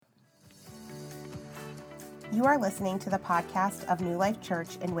You are listening to the podcast of New Life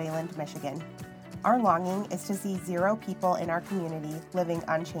Church in Wayland, Michigan. Our longing is to see 0 people in our community living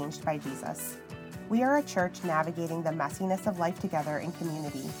unchanged by Jesus. We are a church navigating the messiness of life together in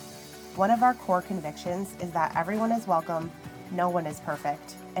community. One of our core convictions is that everyone is welcome, no one is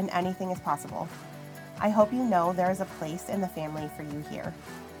perfect, and anything is possible. I hope you know there is a place in the family for you here.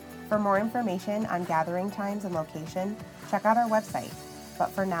 For more information on gathering times and location, check out our website. But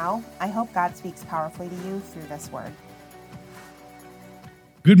for now, I hope God speaks powerfully to you through this word.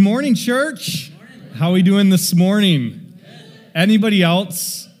 Good morning, church. How are we doing this morning? Anybody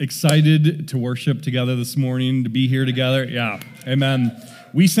else excited to worship together this morning, to be here together? Yeah, amen.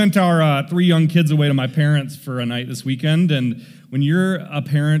 We sent our 3 young kids away to my parents for a night this weekend, and when you're a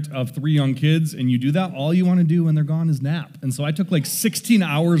parent of 3 young kids and you do that, all you want to do when they're gone is nap. And so I took like 16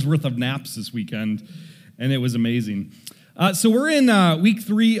 hours worth of naps this weekend, and it was amazing. So we're in week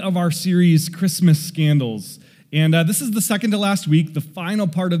 3 of our series, Christmas Scandals. And this is the second to last week. The final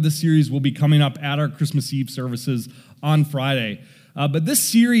part of the series will be coming up at our Christmas Eve services on Friday. But this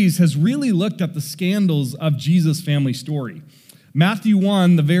series has really looked at the scandals of Jesus' family story. Matthew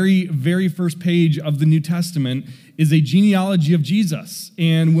 1, the very, very first page of the New Testament, is a genealogy of Jesus.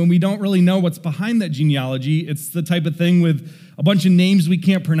 And when we don't really know what's behind that genealogy, it's the type of thing with a bunch of names we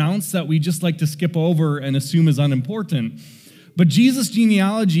can't pronounce that we just like to skip over and assume is unimportant. But Jesus'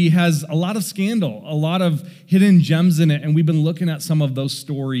 genealogy has a lot of scandal, a lot of hidden gems in it, and we've been looking at some of those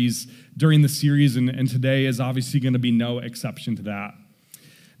stories during the series, and today is obviously going to be no exception to that.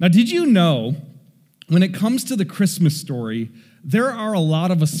 Now, did you know, when it comes to the Christmas story, there are a lot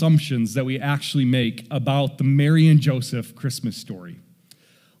of assumptions that we actually make about the Mary and Joseph Christmas story?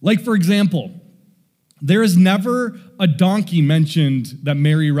 Like, for example, there is never a donkey mentioned that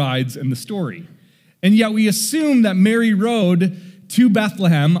Mary rides in the story. And yet we assume that Mary rode to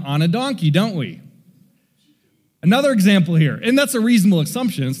Bethlehem on a donkey, don't we? Another example here, and that's a reasonable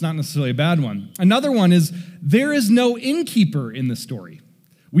assumption, it's not necessarily a bad one. Another one is there is no innkeeper in the story.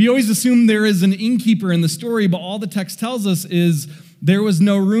 We always assume there is an innkeeper in the story, but all the text tells us is there was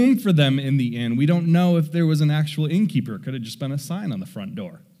no room for them in the inn. We don't know if there was an actual innkeeper. It could have just been a sign on the front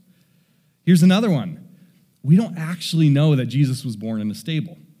door. Here's another one. We don't actually know that Jesus was born in a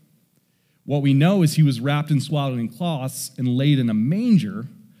stable. What we know is he was wrapped in swaddling cloths and laid in a manger,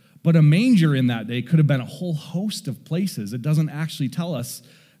 but a manger in that day could have been a whole host of places. It doesn't actually tell us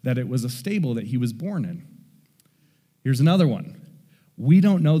that it was a stable that he was born in. Here's another one. We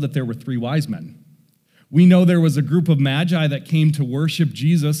don't know that there were 3 wise men. We know there was a group of magi that came to worship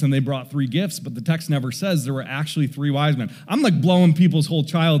Jesus and they brought 3 gifts, but the text never says there were actually 3 wise men. I'm like blowing people's whole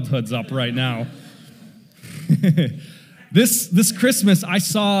childhoods up right now. This Christmas, I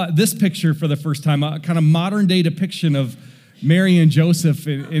saw this picture for the first time, a kind of modern day depiction of Mary and Joseph.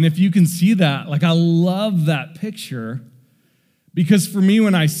 And if you can see that, like I love that picture because for me,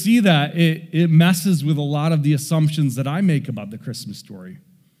 when I see that, it messes with a lot of the assumptions that I make about the Christmas story,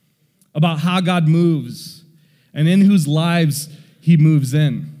 about how God moves and in whose lives he moves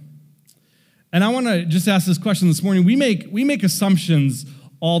in. And I want to just ask this question this morning. We make assumptions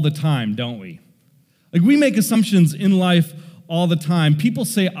all the time, don't we? Like we make assumptions in life all the time. People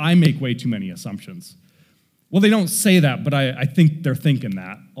say I make way too many assumptions. Well, they don't say that, but I think they're thinking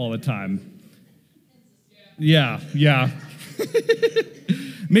that all the time. Yeah.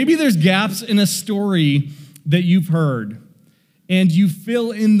 Maybe there's gaps in a story that you've heard, and you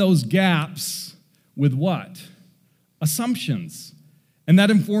fill in those gaps with what? Assumptions. And that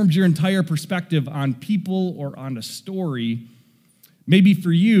informs your entire perspective on people or on a story. Maybe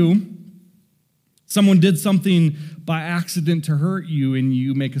for you, someone did something by accident to hurt you, and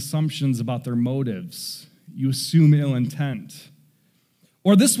you make assumptions about their motives. You assume ill intent.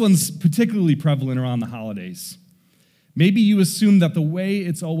 Or this one's particularly prevalent around the holidays. Maybe you assume that the way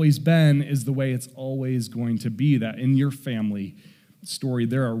it's always been is the way it's always going to be, that in your family story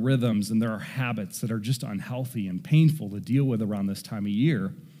there are rhythms and there are habits that are just unhealthy and painful to deal with around this time of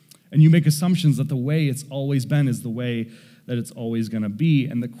year. And you make assumptions that the way it's always been is the way that it's always going to be.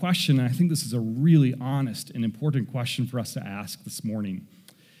 And the question, and I think this is a really honest and important question for us to ask this morning,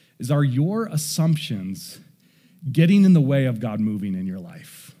 is are your assumptions getting in the way of God moving in your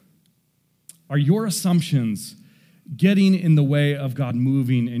life? Are your assumptions getting in the way of God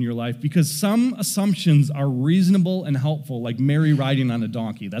moving in your life? Because some assumptions are reasonable and helpful, like Mary riding on a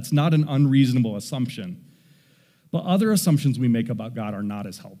donkey. That's not an unreasonable assumption. But other assumptions we make about God are not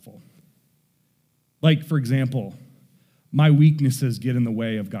as helpful. Like, for example, my weaknesses get in the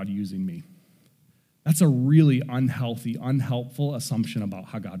way of God using me. That's a really unhealthy, unhelpful assumption about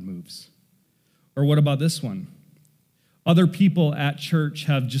how God moves. Or what about this one? Other people at church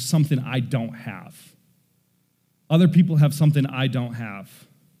have just something I don't have. Other people have something I don't have.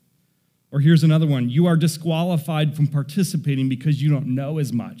 Or here's another one. You are disqualified from participating because you don't know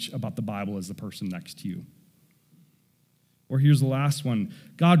as much about the Bible as the person next to you. Or here's the last one.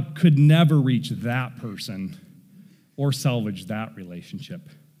 God could never reach that person or salvage that relationship.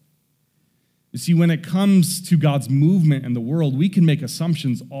 You see, when it comes to God's movement in the world, we can make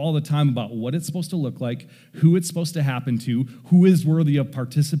assumptions all the time about what it's supposed to look like, who it's supposed to happen to, who is worthy of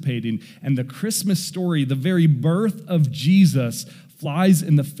participating. And the Christmas story, the very birth of Jesus, flies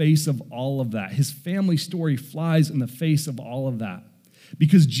in the face of all of that. His family story flies in the face of all of that.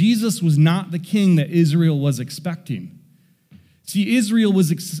 Because Jesus was not the king that Israel was expecting. See, Israel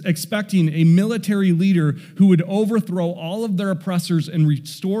was expecting a military leader who would overthrow all of their oppressors and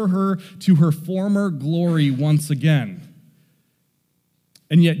restore her to her former glory once again.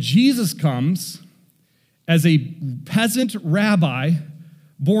 And yet Jesus comes as a peasant rabbi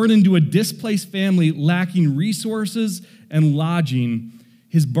born into a displaced family lacking resources and lodging.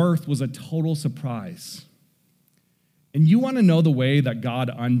 His birth was a total surprise. And you want to know the way that God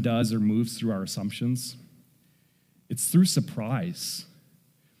undoes or moves through our assumptions? It's through surprise.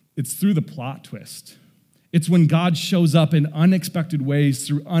 It's through the plot twist. It's when God shows up in unexpected ways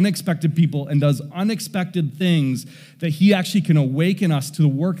through unexpected people and does unexpected things that he actually can awaken us to the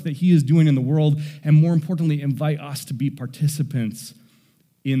work that he is doing in the world and, more importantly, invite us to be participants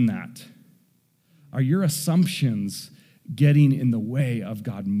in that. Are your assumptions getting in the way of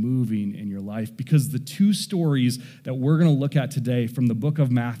God moving in your life? Because the two stories that we're going to look at today from the book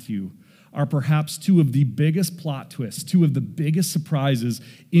of Matthew are perhaps two of the biggest plot twists, two of the biggest surprises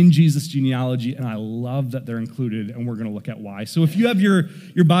in Jesus' genealogy, and I love that they're included, and we're going to look at why. So if you have your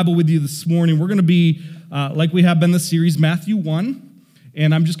Bible with you this morning, we're going to be, like we have been this series, Matthew 1,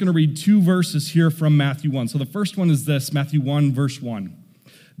 and I'm just going to read two verses here from Matthew 1. So the first one is this, Matthew 1, verse 1.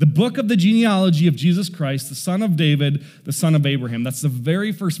 The book of the genealogy of Jesus Christ, the son of David, the son of Abraham. That's the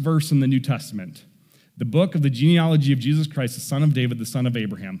very first verse in the New Testament. The book of the genealogy of Jesus Christ, the son of David, the son of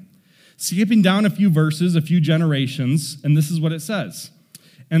Abraham. Skipping down a few verses, a few generations, and this is what it says.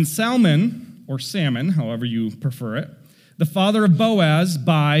 And Salmon, or Salmon, however you prefer it, the father of Boaz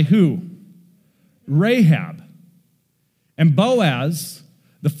by who? Rahab. And Boaz,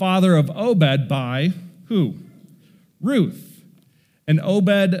 the father of Obed by who? Ruth. And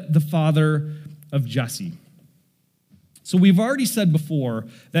Obed, the father of Jesse. So we've already said before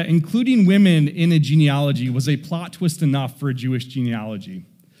that including women in a genealogy was a plot twist enough for a Jewish genealogy.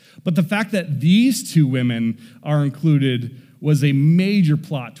 But the fact that these two women are included was a major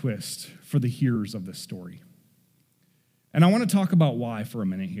plot twist for the hearers of this story. And I want to talk about why for a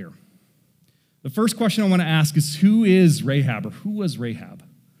minute here. The first question I want to ask is, who is Rahab, or who was Rahab?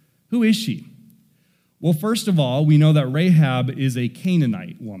 Who is she? Well, first of all, we know that Rahab is a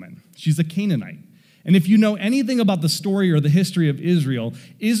Canaanite woman. She's a Canaanite. And if you know anything about the story or the history of Israel,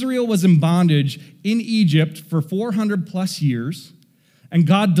 Israel was in bondage in Egypt for 400 plus years. And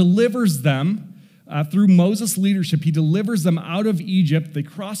God delivers them through Moses' leadership. He delivers them out of Egypt. They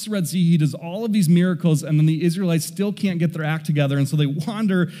cross the Red Sea. He does all of these miracles, and then the Israelites still can't get their act together, and so they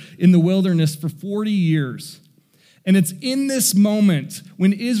wander in the wilderness for 40 years. And it's in this moment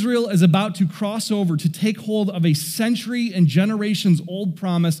when Israel is about to cross over to take hold of a century and generations old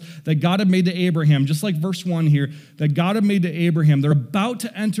promise that God had made to Abraham, just like verse 1 here, that God had made to Abraham. They're about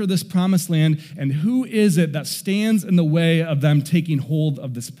to enter this promised land, and who is it that stands in the way of them taking hold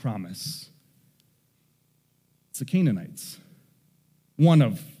of this promise? It's the Canaanites. One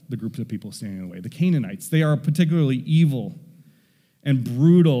of the groups of people standing in the way. The Canaanites. They are a particularly evil and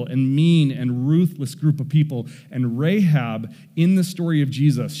brutal and mean and ruthless group of people. And Rahab, in the story of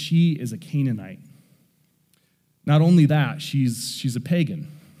Jesus, she is a Canaanite. Not only that, she's a pagan.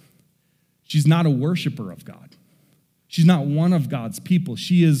 She's not a worshiper of God. She's not one of God's people.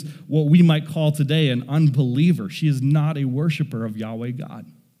 She is what we might call today an unbeliever. She is not a worshiper of Yahweh God.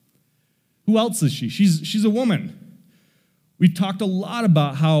 Who else is she? She's a woman. We've talked a lot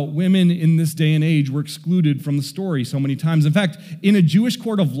about how women in this day and age were excluded from the story so many times. In fact, in a Jewish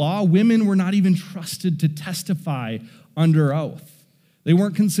court of law, women were not even trusted to testify under oath. They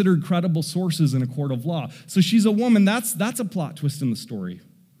weren't considered credible sources in a court of law. So she's a woman. That's a plot twist in the story.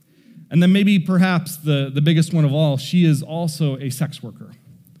 And then maybe perhaps the biggest one of all, she is also a sex worker.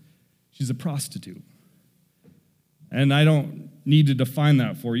 She's a prostitute. And I don't need to define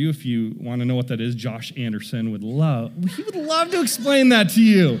that for you. If you want to know what that is, Josh Anderson he would love to explain that to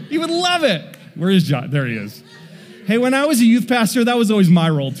you. He would love it. Where is Josh? There he is. Hey, when I was a youth pastor, that was always my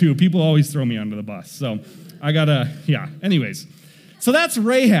role too. People always throw me under the bus. So I anyways. So that's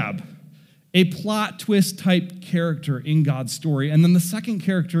Rahab. a plot twist type character in God's story. And then the second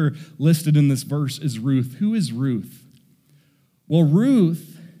character listed in this verse is Ruth. Who is Ruth? Well,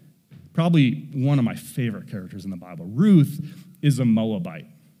 Ruth, probably one of my favorite characters in the Bible. Ruth is a Moabite.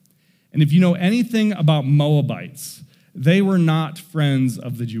 And if you know anything about Moabites, they were not friends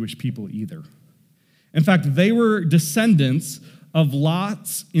of the Jewish people either. In fact, they were descendants of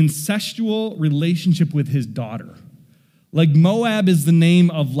Lot's incestual relationship with his daughter. Like Moab is the name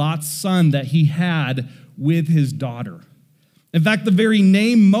of Lot's son that he had with his daughter. In fact, the very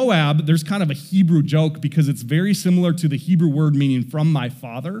name Moab, there's kind of a Hebrew joke because it's very similar to the Hebrew word meaning from my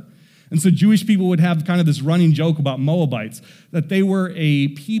father. And so Jewish people would have kind of this running joke about Moabites, that they were a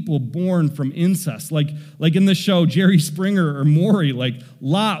people born from incest. Like in the show, Jerry Springer or Maury, like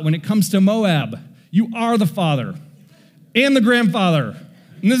Lot, when it comes to Moab, you are the father and the grandfather.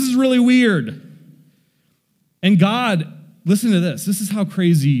 And this is really weird. And God, listen to this. This is how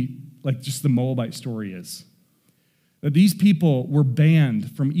crazy, like, just the Moabite story is. That these people were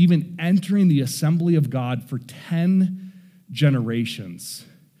banned from even entering the assembly of God for 10 generations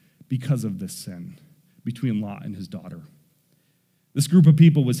because of this sin between Lot and his daughter. This group of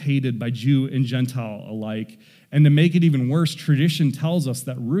people was hated by Jew and Gentile alike. And to make it even worse, tradition tells us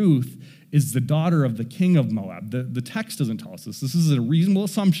that Ruth is the daughter of the king of Moab. The text doesn't tell us this. This is a reasonable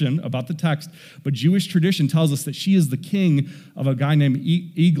assumption about the text, but Jewish tradition tells us that she is the king of a guy named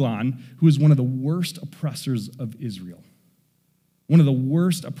Eglon, who is one of the worst oppressors of Israel. One of the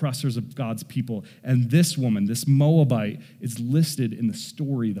worst oppressors of God's people. And this woman, this Moabite, is listed in the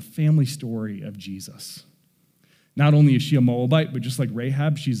story, the family story of Jesus. Not only is she a Moabite, but just like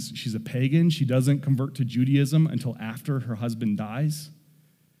Rahab, she's a pagan. She doesn't convert to Judaism until after her husband dies.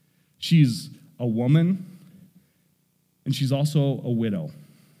 She's a woman, and she's also a widow.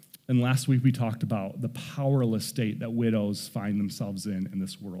 And last week we talked about the powerless state that widows find themselves in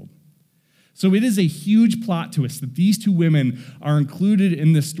this world. So it is a huge plot twist that these two women are included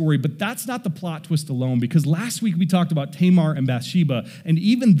in this story, but that's not the plot twist alone, because last week we talked about Tamar and Bathsheba, and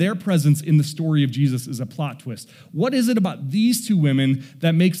even their presence in the story of Jesus is a plot twist. What is it about these two women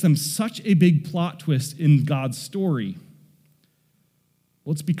that makes them such a big plot twist in God's story?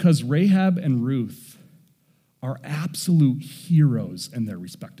 Well, it's because Rahab and Ruth are absolute heroes in their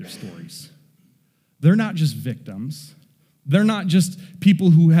respective stories. They're not just victims. They're not just people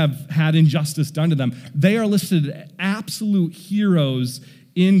who have had injustice done to them. They are listed as absolute heroes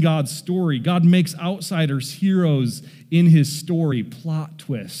in God's story. God makes outsiders heroes in his story. Plot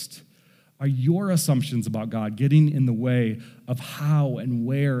twist. Are your assumptions about God getting in the way of how and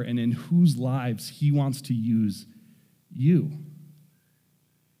where and in whose lives he wants to use you?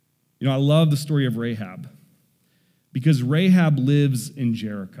 You know, I love the story of Rahab because Rahab lives in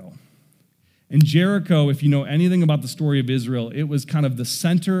Jericho. And Jericho, if you know anything about the story of Israel, it was kind of the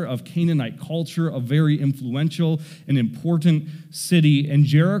center of Canaanite culture, a very influential and important city. And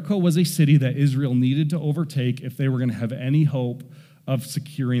Jericho was a city that Israel needed to overtake if they were going to have any hope of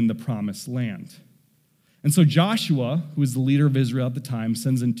securing the promised land. And so Joshua, who was the leader of Israel at the time,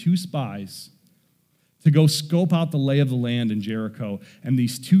 sends in 2 spies to go scope out the lay of the land in Jericho. And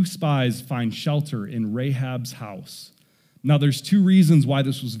these 2 spies find shelter in Rahab's house. Now, there's 2 reasons why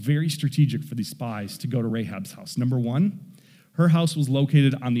this was very strategic for these spies to go to Rahab's house. Number 1, her house was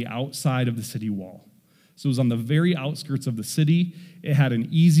located on the outside of the city wall. So it was on the very outskirts of the city. It had an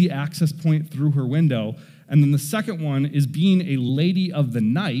easy access point through her window. And then the second one is, being a lady of the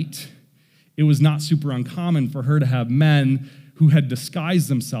night, it was not super uncommon for her to have men who had disguised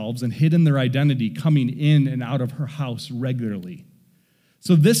themselves and hidden their identity coming in and out of her house regularly.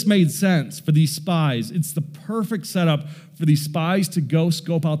 So this made sense for these spies. It's the perfect setup for these spies to go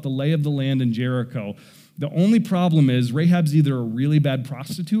scope out the lay of the land in Jericho. The only problem is Rahab's either a really bad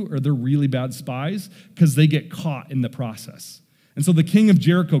prostitute or they're really bad spies because they get caught in the process. And so the king of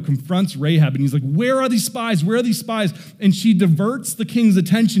Jericho confronts Rahab and he's like, where are these spies? Where are these spies? And she diverts the king's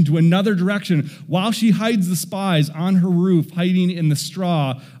attention to another direction while she hides the spies on her roof, hiding in the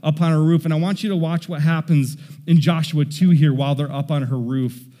straw up on her roof. And I want you to watch what happens in Joshua 2 here while they're up on her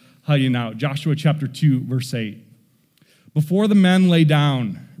roof hiding out. Joshua chapter 2, verse 8. Before the men lay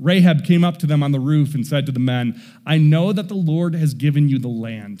down, Rahab came up to them on the roof and said to the men, I know that the Lord has given you the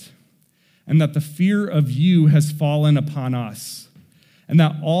land, and that the fear of you has fallen upon us, and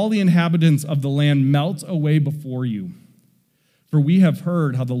that all the inhabitants of the land melt away before you. For we have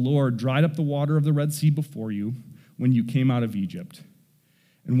heard how the Lord dried up the water of the Red Sea before you when you came out of Egypt,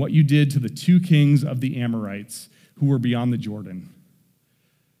 and what you did to the 2 kings of the Amorites who were beyond the Jordan,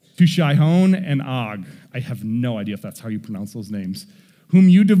 to Sihon and Og. I have no idea if that's how you pronounce those names, whom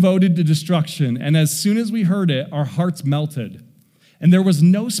you devoted to destruction. And as soon as we heard it, our hearts melted, And there was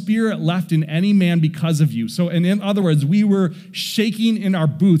no spirit left in any man because of you. So, and in other words, we were shaking in our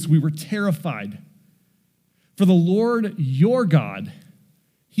boots. We were terrified. For the Lord your God,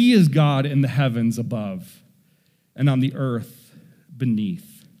 he is God in the heavens above and on the earth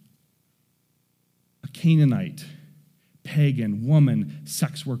beneath. A Canaanite, pagan, woman,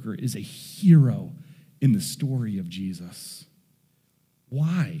 sex worker is a hero in the story of Jesus.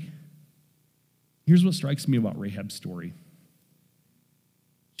 Why? Here's what strikes me about Rahab's story.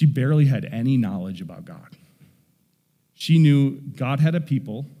 She barely had any knowledge about God. She knew God had a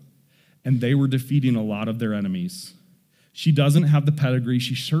people, and they were defeating a lot of their enemies. She doesn't have the pedigree.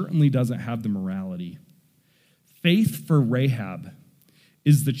 She certainly doesn't have the morality. Faith for Rahab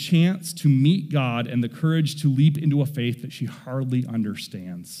is the chance to meet God and the courage to leap into a faith that she hardly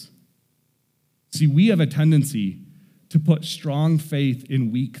understands. See, we have a tendency to put strong faith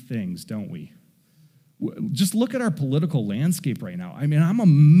in weak things, don't we? Just look at our political landscape right now. I mean, I'm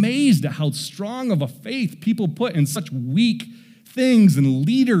amazed at how strong of a faith people put in such weak things and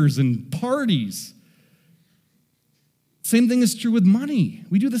leaders and parties. Same thing is true with money.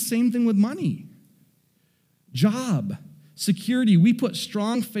 We do the same thing with money. Job, security, we put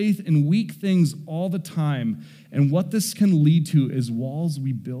strong faith in weak things all the time. And what this can lead to is walls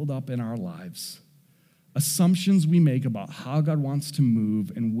we build up in our lives, assumptions we make about how God wants to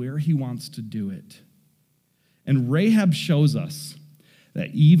move and where he wants to do it. And Rahab shows us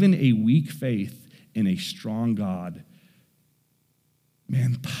that even a weak faith in a strong God,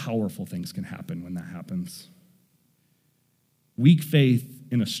 man, powerful things can happen when that happens. Weak faith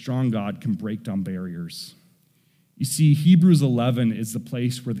in a strong God can break down barriers. You see, Hebrews 11 is the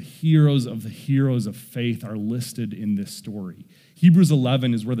place where the heroes of faith are listed in this story. Hebrews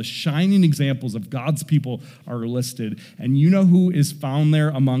 11 is where the shining examples of God's people are listed. And you know who is found there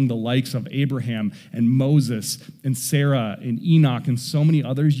among the likes of Abraham and Moses and Sarah and Enoch and so many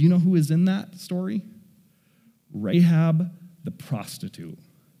others? You know who is in that story? Rahab the prostitute.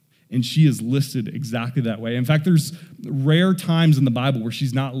 And she is listed exactly that way. In fact, there's rare times in the Bible where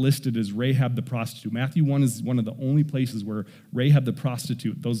she's not listed as Rahab the prostitute. Matthew 1 is one of the only places where Rahab the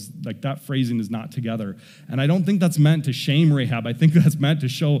prostitute, that phrasing is not together. And I don't think that's meant to shame Rahab. I think that's meant to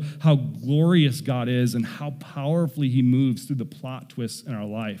show how glorious God is and how powerfully he moves through the plot twists in our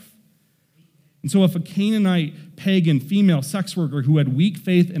life. And so if a Canaanite, pagan, female sex worker who had weak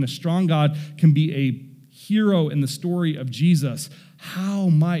faith in a strong God can be a hero in the story of Jesus, how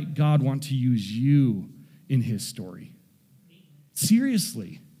might God want to use you in his story?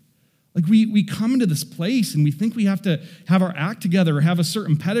 Seriously. Like we come into this place and we think we have to have our act together or have a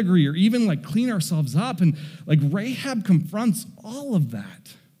certain pedigree or even like clean ourselves up. And like Rahab confronts all of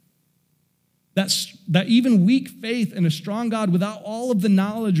that. That even weak faith in a strong God without all of the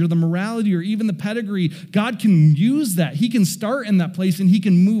knowledge or the morality or even the pedigree, God can use that. He can start in that place and he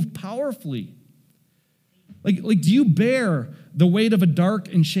can move powerfully. Like, do you bear the weight of a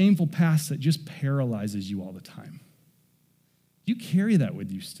dark and shameful past that just paralyzes you all the time? Do you carry that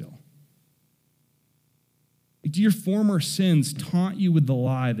with you still? Like, do your former sins taunt you with the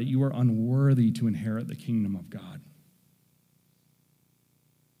lie that you are unworthy to inherit the kingdom of God?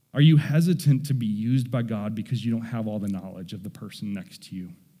 Are you hesitant to be used by God because you don't have all the knowledge of the person next to you?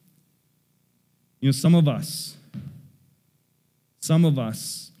 You know, some of us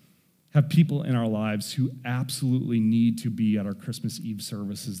have people in our lives who absolutely need to be at our Christmas Eve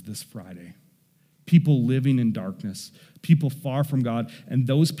services this Friday. People living in darkness, people far from God, and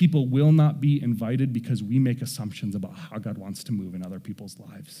those people will not be invited because we make assumptions about how God wants to move in other people's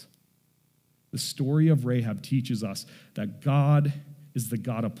lives. The story of Rahab teaches us that God is the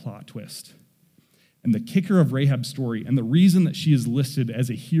God of plot twist. And the kicker of Rahab's story, and the reason that she is listed as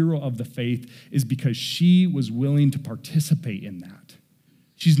a hero of the faith, is because she was willing to participate in that.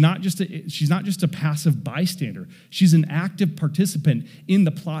 She's not just a passive bystander. She's an active participant in the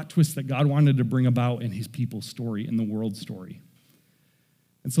plot twist that God wanted to bring about in his people's story, in the world's story.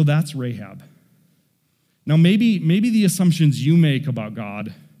 And so that's Rahab. Now, maybe the assumptions you make about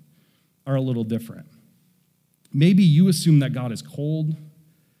God are a little different. Maybe you assume that God is cold,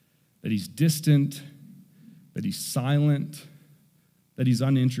 that he's distant, that he's silent, that he's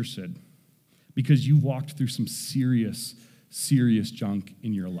uninterested, because you walked through some serious junk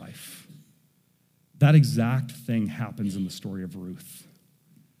in your life. That exact thing happens in the story of Ruth.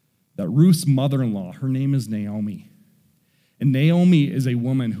 That Ruth's mother-in-law, her name is Naomi. And Naomi is a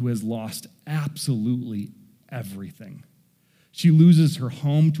woman who has lost absolutely everything. She loses her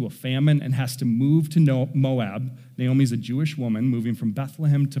home to a famine and has to move to Moab. Naomi's a Jewish woman moving from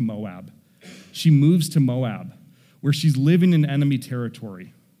Bethlehem to Moab. She moves to Moab, where she's living in enemy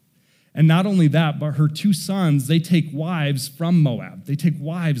territory. And not only that, but her 2 sons, they take wives from Moab. They take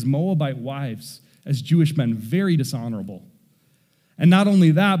wives, Moabite wives, as Jewish men, very dishonorable. And not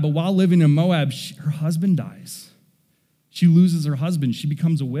only that, but while living in Moab, her husband dies. She loses her husband. She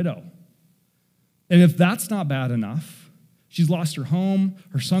becomes a widow. And if that's not bad enough, she's lost her home.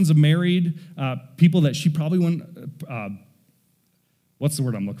 Her sons have married people that she probably wouldn't, what's the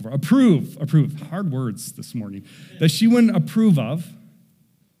word I'm looking for? Approve. Hard words this morning. That she wouldn't approve of.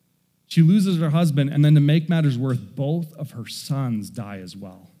 She loses her husband, and then to make matters worse, both of her sons die as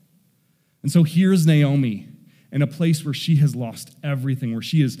well. And so here's Naomi in a place where she has lost everything, where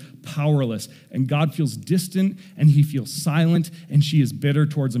she is powerless, and God feels distant, and he feels silent, and she is bitter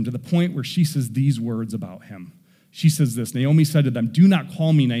towards him to the point where she says these words about him. She says this, Naomi said to them, "Do not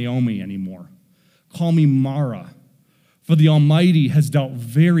call me Naomi anymore. Call me Mara, for the Almighty has dealt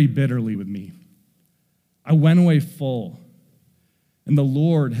very bitterly with me. I went away full, and the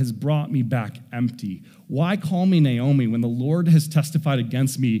Lord has brought me back empty. Why call me Naomi when the Lord has testified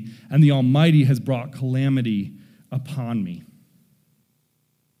against me and the Almighty has brought calamity upon me?"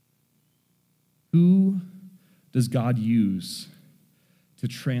 Who does God use to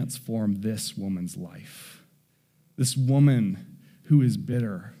transform this woman's life? This woman who is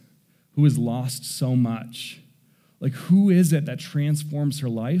bitter, who has lost so much. Like, who is it that transforms her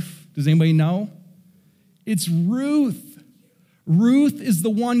life? Does anybody know? It's Ruth. Ruth is the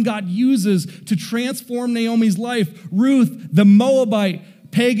one God uses to transform Naomi's life. Ruth, the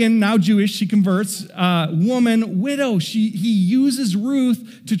Moabite, pagan, now Jewish, she converts, woman, widow. He uses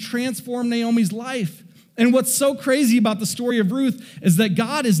Ruth to transform Naomi's life. And what's so crazy about the story of Ruth is that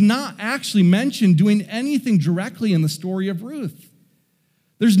God is not actually mentioned doing anything directly in the story of Ruth.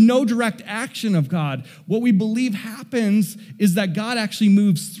 There's no direct action of God. What we believe happens is that God actually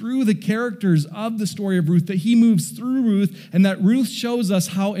moves through the characters of the story of Ruth, that he moves through Ruth, and that Ruth shows us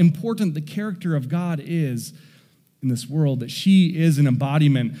how important the character of God is in this world, that she is an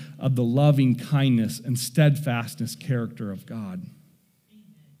embodiment of the loving kindness and steadfastness character of God.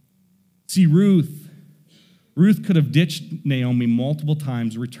 See, Ruth could have ditched Naomi multiple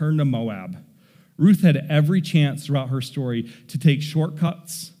times, returned to Moab. Ruth had every chance throughout her story to take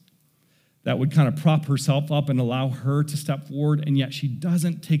shortcuts that would kind of prop herself up and allow her to step forward, and yet she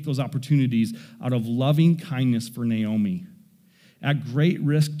doesn't take those opportunities out of loving kindness for Naomi. At great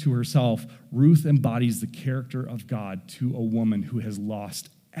risk to herself, Ruth embodies the character of God to a woman who has lost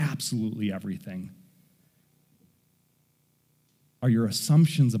absolutely everything. Are your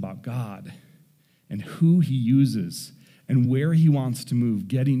assumptions about God and who he uses and where he wants to move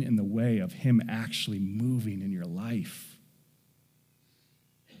getting in the way of him actually moving in your life?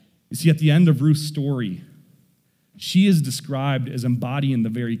 You see, at the end of Ruth's story, she is described as embodying the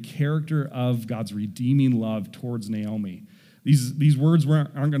very character of God's redeeming love towards Naomi. These words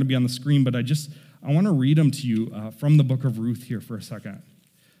aren't going to be on the screen, but I want to read them to you from the book of Ruth here for a second.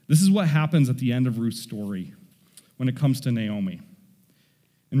 This is what happens at the end of Ruth's story when it comes to Naomi.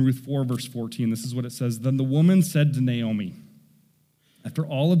 In Ruth 4, verse 14, this is what it says. Then the woman said to Naomi, after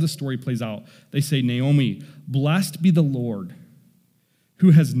all of the story plays out, they say, Naomi, blessed be the Lord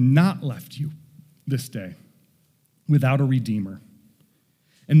who has not left you this day without a redeemer.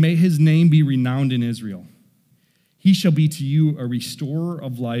 And may his name be renowned in Israel. He shall be to you a restorer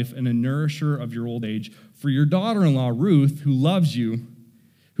of life and a nourisher of your old age. For your daughter-in-law, Ruth, who loves you,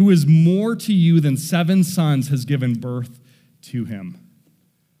 who is more to you than 7 sons, has given birth to him.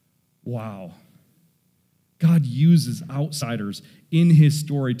 Wow. God uses outsiders in his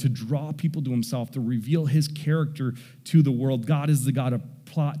story to draw people to himself, to reveal his character to the world. God is the God of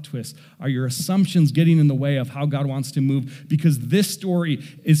plot twists. Are your assumptions getting in the way of how God wants to move? Because this story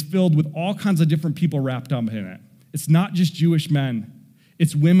is filled with all kinds of different people wrapped up in it. It's not just Jewish men.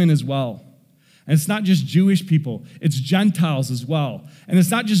 It's women as well. And it's not just Jewish people, it's Gentiles as well. And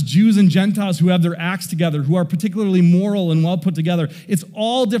it's not just Jews and Gentiles who have their acts together, who are particularly moral and well put together. It's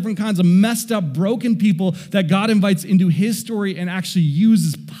all different kinds of messed up, broken people that God invites into his story and actually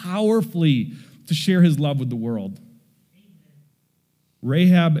uses powerfully to share his love with the world.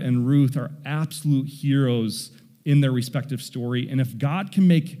 Rahab and Ruth are absolute heroes in their respective story. And if God can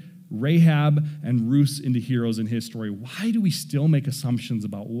make Rahab and Ruth into heroes in his story, why do we still make assumptions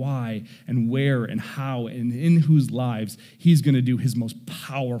about why and where and how and in whose lives he's going to do his most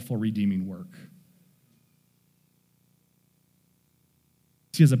powerful redeeming work?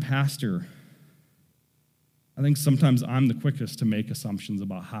 See, as a pastor, I think sometimes I'm the quickest to make assumptions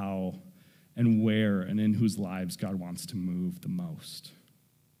about how and where and in whose lives God wants to move the most.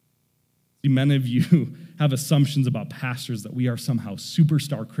 See, many of you have assumptions about pastors that we are somehow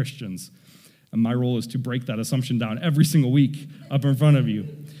superstar Christians, And my role is to break that assumption down every single week up in front of you,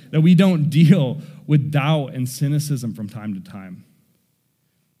 that we don't deal with doubt and cynicism from time to time.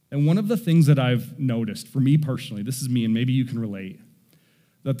 And one of the things that I've noticed, for me personally, this is me and maybe you can relate,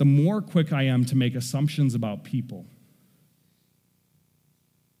 that the more quick I am to make assumptions about people,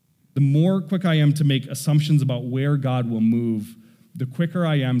 the more quick I am to make assumptions about where God will move, the quicker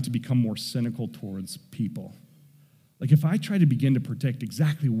I am to become more cynical towards people. Like if I try to begin to predict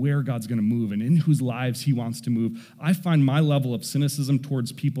exactly where God's going to move and in whose lives he wants to move, I find my level of cynicism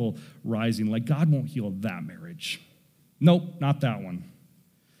towards people rising. Like God won't heal that marriage. Nope, not that one.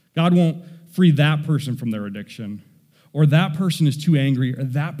 God won't free that person from their addiction. Or that person is too angry, or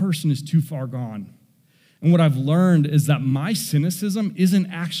that person is too far gone. And what I've learned is that my cynicism isn't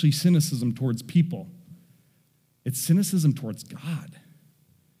actually cynicism towards people. It's cynicism towards God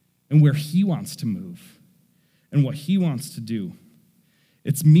and where he wants to move and what he wants to do.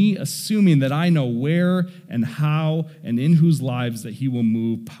 It's me assuming that I know where and how and in whose lives that he will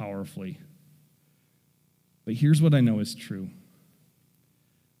move powerfully. But here's what I know is true,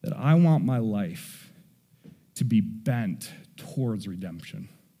 that I want my life to be bent towards redemption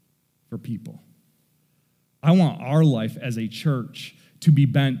for people. I want our life as a church to be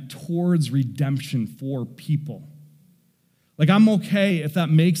bent towards redemption for people. Like, I'm okay if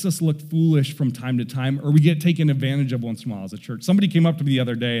that makes us look foolish from time to time or we get taken advantage of once in a while as a church. Somebody came up to me the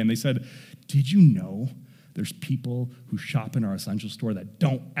other day and they said, "Did you know there's people who shop in our essential store that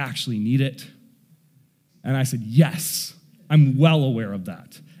don't actually need it?" And I said, "Yes, I'm well aware of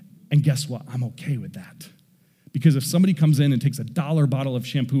that. And guess what? I'm okay with that. Because if somebody comes in and takes a $1 bottle of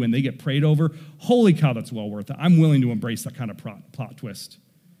shampoo and they get prayed over, holy cow, that's well worth it. I'm willing to embrace that kind of plot twist."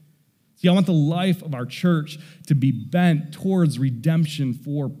 See, I want the life of our church to be bent towards redemption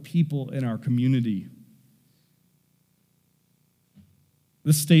for people in our community.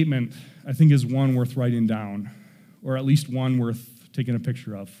 This statement, I think, is one worth writing down, or at least one worth taking a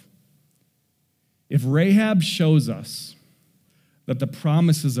picture of. If Rahab shows us that the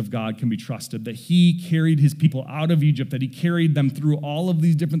promises of God can be trusted, that he carried his people out of Egypt, that he carried them through all of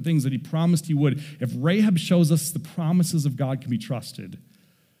these different things that he promised he would, if Rahab shows us the promises of God can be trusted,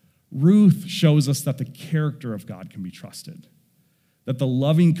 Ruth shows us that the character of God can be trusted, that the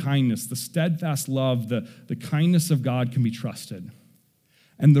loving kindness, the steadfast love, the kindness of God can be trusted.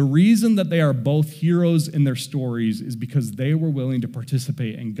 And the reason that they are both heroes in their stories is because they were willing to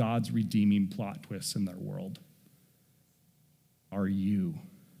participate in God's redeeming plot twists in their world. Are you?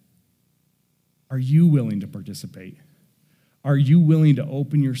 Are you willing to participate? Are you willing to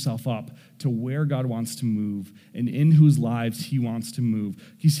open yourself up to where God wants to move and in whose lives he wants to move?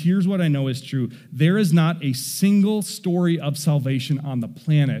 Because here's what I know is true. There is not a single story of salvation on the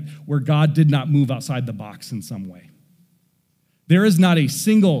planet where God did not move outside the box in some way. There is not a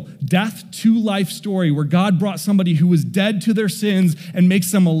single death-to-life story where God brought somebody who was dead to their sins and makes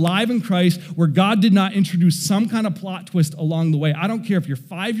them alive in Christ, where God did not introduce some kind of plot twist along the way. I don't care if you're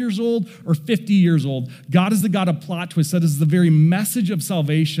 5 years old or 50 years old. God is the God of plot twists. That is the very message of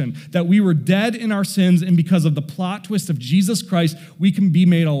salvation, that we were dead in our sins, and because of the plot twist of Jesus Christ, we can be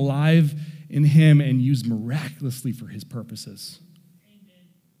made alive in him and used miraculously for his purposes. Amen.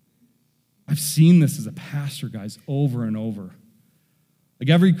 I've seen this as a pastor, guys, over and over. Like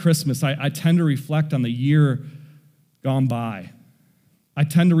every Christmas, I tend to reflect on the year gone by. I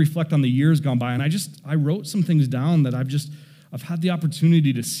tend to reflect on the years gone by, and I wrote some things down that I've had the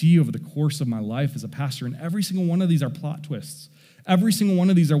opportunity to see over the course of my life as a pastor, and every single one of these are plot twists. Every single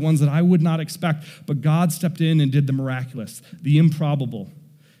one of these are ones that I would not expect, but God stepped in and did the miraculous, the improbable.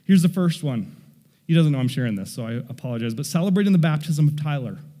 Here's the first one. He doesn't know I'm sharing this, so I apologize, but celebrating the baptism of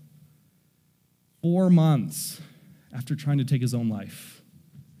Tyler. 4 months after trying to take his own life.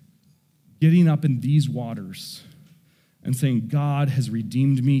 Getting up in these waters and saying, God has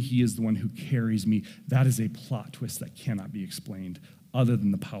redeemed me. He is the one who carries me. That is a plot twist that cannot be explained other than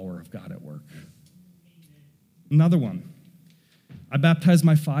the power of God at work. Another one. I baptized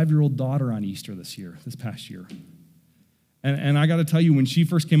my 5-year-old daughter on Easter this past year. And I got to tell you, when she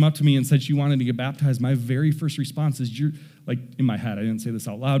first came up to me and said she wanted to get baptized, my very first response is, like in my head, I didn't say this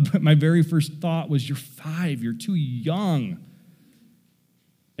out loud, but my very first thought was, you're 5, you're too young.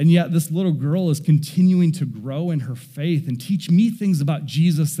 And yet this little girl is continuing to grow in her faith and teach me things about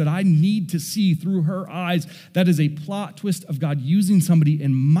Jesus that I need to see through her eyes. That is a plot twist of God using somebody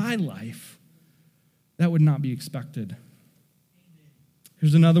in my life that would not be expected.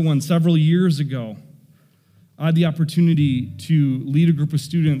 Here's another one. Several years ago, I had the opportunity to lead a group of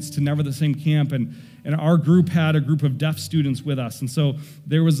students to Never the Same Camp, and our group had a group of deaf students with us. And so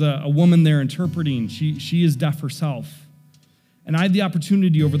there was a woman there interpreting. She is deaf herself. And I had the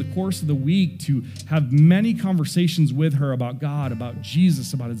opportunity over the course of the week to have many conversations with her about God, about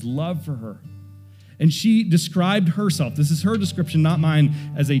Jesus, about his love for her. And she described herself, this is her description, not mine,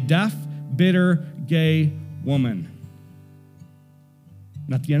 as a deaf, bitter, gay woman.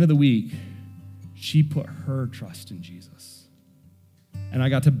 And at the end of the week, she put her trust in Jesus. And I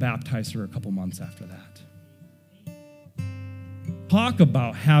got to baptize her a couple months after that. Talk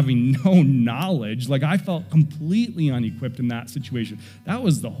about having no knowledge. Like, I felt completely unequipped in that situation. That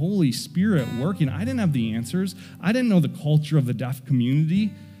was the Holy Spirit working. I didn't have the answers. I didn't know the culture of the deaf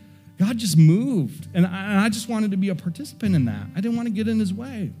community. God just moved, and I just wanted to be a participant in that. I didn't want to get in his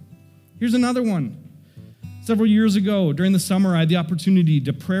way. Here's another one. Several years ago, during the summer, I had the opportunity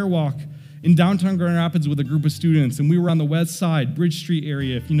to prayer walk in downtown Grand Rapids with a group of students, and we were on the west side, Bridge Street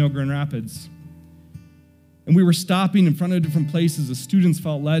area, if you know Grand Rapids. And we were stopping in front of different places. The students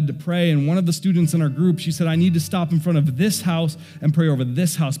felt led to pray, and one of the students in our group, she said, I need to stop in front of this house and pray over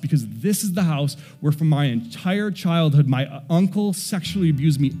this house because this is the house where for my entire childhood, my uncle sexually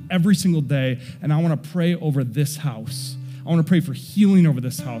abused me every single day, and I want to pray over this house. I want to pray for healing over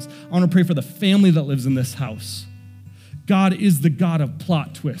this house. I want to pray for the family that lives in this house. God is the God of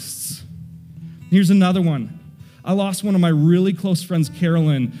plot twists. Here's another one. I lost one of my really close friends,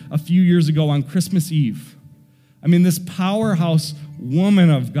 Carolyn, a few years ago on Christmas Eve. I mean, this powerhouse woman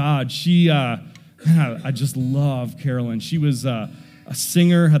of God, I just love Carolyn. She was a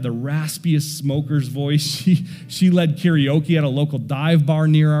singer, had the raspiest smoker's voice. She led karaoke at a local dive bar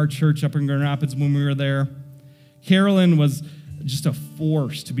near our church up in Grand Rapids when we were there. Carolyn was just a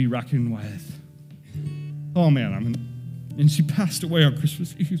force to be reckoned with. Oh, man, and she passed away on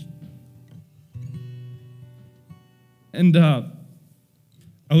Christmas Eve. And I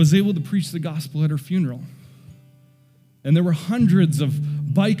was able to preach the gospel at her funeral. And there were hundreds of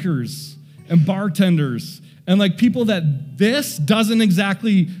bikers and bartenders and like people that this doesn't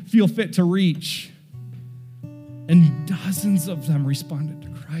exactly feel fit to reach. And dozens of them responded to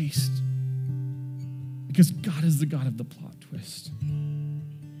Christ because God is the God of the plot twist.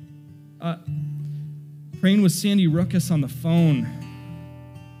 Praying with Sandy Ruckus on the phone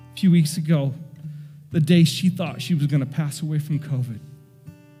a few weeks ago, the day she thought she was going to pass away from COVID.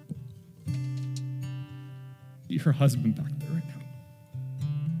 Her husband back there right now.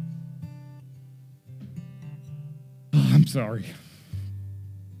 Oh, I'm sorry.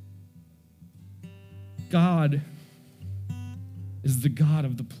 God is the God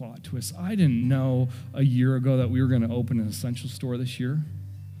of the plot twist. I didn't know a year ago that we were going to open an essential store this year.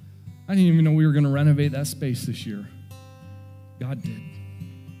 I didn't even know we were going to renovate that space this year. God did.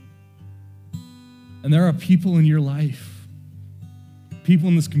 And there are people in your life, people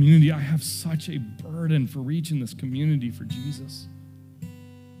in this community. I have such a burden for reaching this community for Jesus.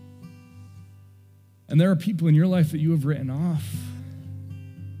 And there are people in your life that you have written off,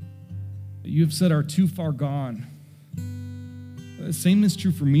 that you have said are too far gone. The same is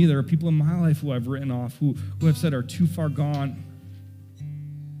true for me. There are people in my life who I've written off, who have said are too far gone.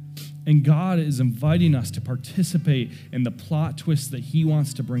 And God is inviting us to participate in the plot twists that he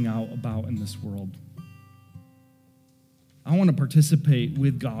wants to bring about in this world. I want to participate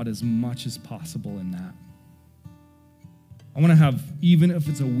with God as much as possible in that. I want to have, even if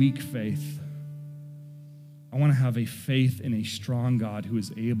it's a weak faith, I want to have a faith in a strong God who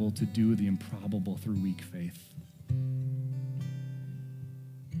is able to do the improbable through weak faith.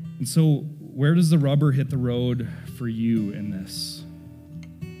 And so, where does the rubber hit the road for you in this?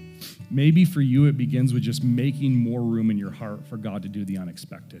 Maybe for you, it begins with just making more room in your heart for God to do the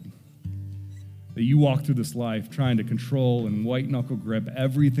unexpected. That you walk through this life trying to control and white-knuckle grip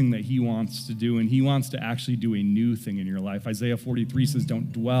everything that he wants to do, and he wants to actually do a new thing in your life. Isaiah 43 says,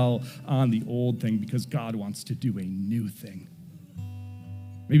 don't dwell on the old thing because God wants to do a new thing.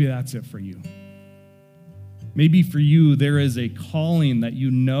 Maybe that's it for you. Maybe for you, there is a calling that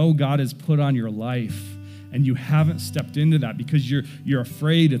you know God has put on your life, and you haven't stepped into that because you're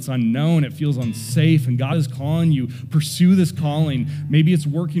afraid, it's unknown, it feels unsafe, and God is calling you, pursue this calling. Maybe it's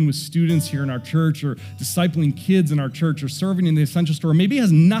working with students here in our church, or discipling kids in our church, or serving in the essential store. Maybe it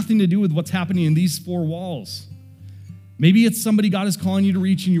has nothing to do with what's happening in these four walls. Maybe it's somebody God is calling you to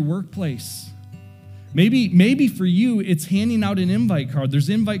reach in your workplace. Maybe for you, it's handing out an invite card. There's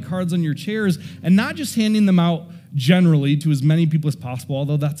invite cards on your chairs, and not just handing them out generally to as many people as possible,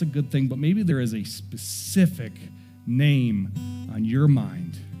 although that's a good thing, but maybe there is a specific name on your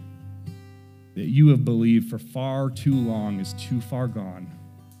mind that you have believed for far too long is too far gone.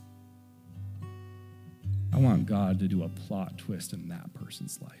 I want God to do a plot twist in that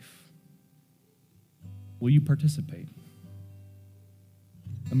person's life. Will you participate?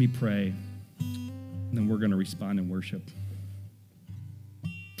 Let me pray, and then we're going to respond in worship.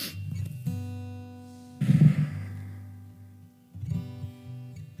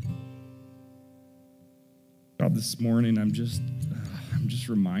 God, this morning, I'm just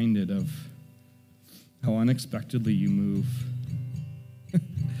reminded of how unexpectedly you move.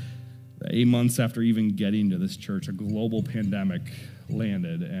 8 months after even getting to this church, a global pandemic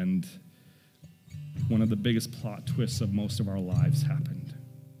landed, and one of the biggest plot twists of most of our lives happened.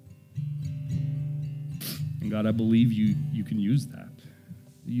 And God, I believe you can use that.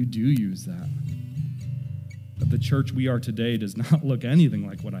 You do use that. But the church we are today does not look anything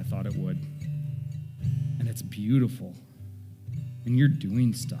like what I thought it would. And it's beautiful. And you're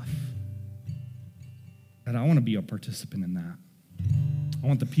doing stuff. And I want to be a participant in that. I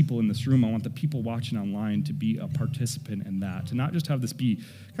want the people in this room, I want the people watching online to be a participant in that, to not just have this be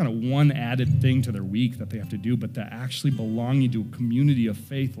kind of one added thing to their week that they have to do, but to actually belonging to a community of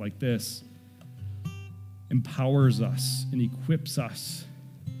faith like this empowers us and equips us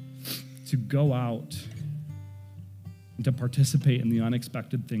to go out and to participate in the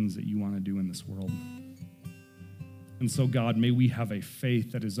unexpected things that you want to do in this world. And so, God, may we have a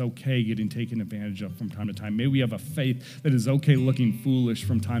faith that is okay getting taken advantage of from time to time. May we have a faith that is okay looking foolish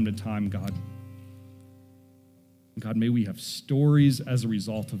from time to time, God. God, may we have stories as a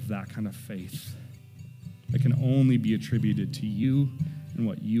result of that kind of faith that can only be attributed to you and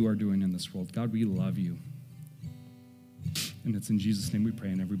what you are doing in this world. God, we love you. And it's in Jesus' name we pray,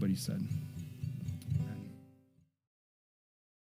 and everybody said,